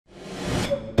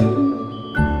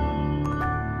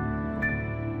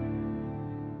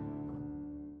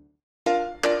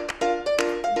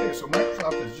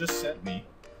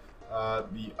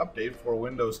update for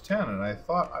Windows 10, and I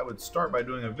thought I would start by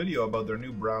doing a video about their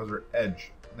new browser,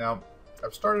 Edge. Now,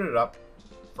 I've started it up.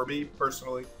 For me,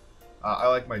 personally, I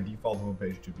like my default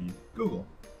homepage to be Google.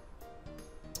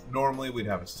 Normally, we'd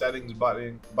have a settings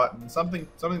button, something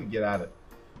to get at it.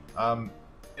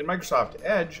 In Microsoft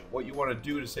Edge, what you want to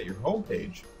do to set your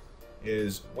homepage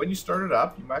is when you start it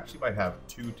up, you actually might have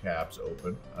two tabs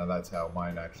open. That's how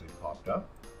mine actually popped up.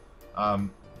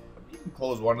 You can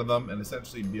close one of them and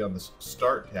essentially be on the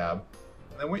Start tab.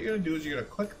 And then what you're going to do is you're going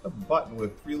to click the button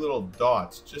with three little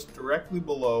dots just directly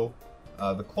below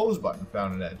the Close button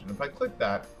found in Edge. And if I click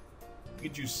that, you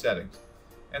can choose Settings.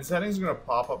 And Settings are going to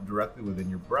pop up directly within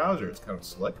your browser. It's kind of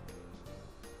slick.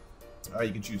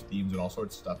 You can choose themes and all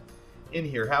sorts of stuff in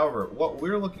here. However, what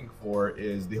we're looking for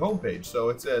is the home page. So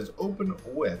it says Open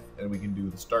With, and we can do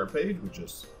the Start page, which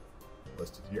is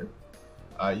listed here.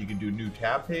 You can do New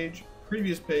Tab Page,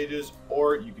 Previous Pages,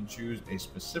 or you can choose a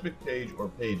specific page or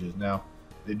pages. Now,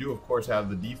 they do, of course, have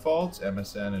the defaults,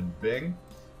 MSN and Bing,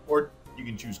 or you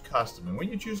can choose Custom. And when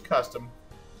you choose Custom,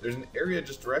 there's an area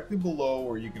just directly below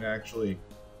where you can actually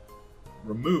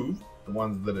remove the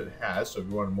ones that it has. So if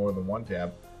you wanted more than one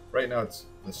tab, right now it's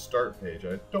the Start page.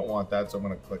 I don't want that, so I'm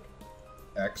going to click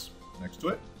X next to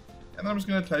it. And then I'm just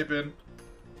going to type in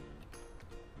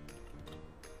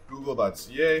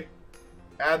google.ca,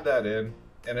 add that in,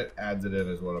 and it adds it in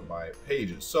as one of my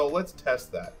pages. So let's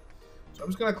test that. So I'm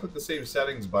just going to click the same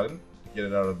settings button to get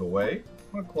it out of the way.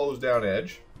 I'm going to close down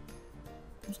Edge.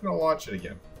 I'm just going to launch it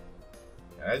again.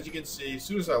 And as you can see, as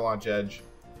soon as I launch Edge,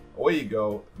 away you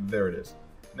go, there it is.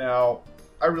 Now,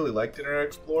 I really liked Internet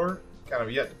Explorer. Kind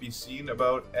of yet to be seen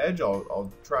about Edge.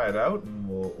 I'll try it out and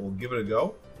we'll give it a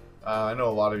go. I know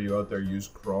a lot of you out there use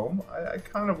Chrome. I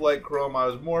kind of like Chrome. I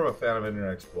was more of a fan of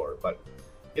Internet Explorer. But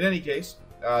in any case,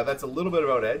 that's a little bit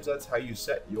about Edge. That's how you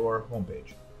set your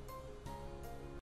homepage.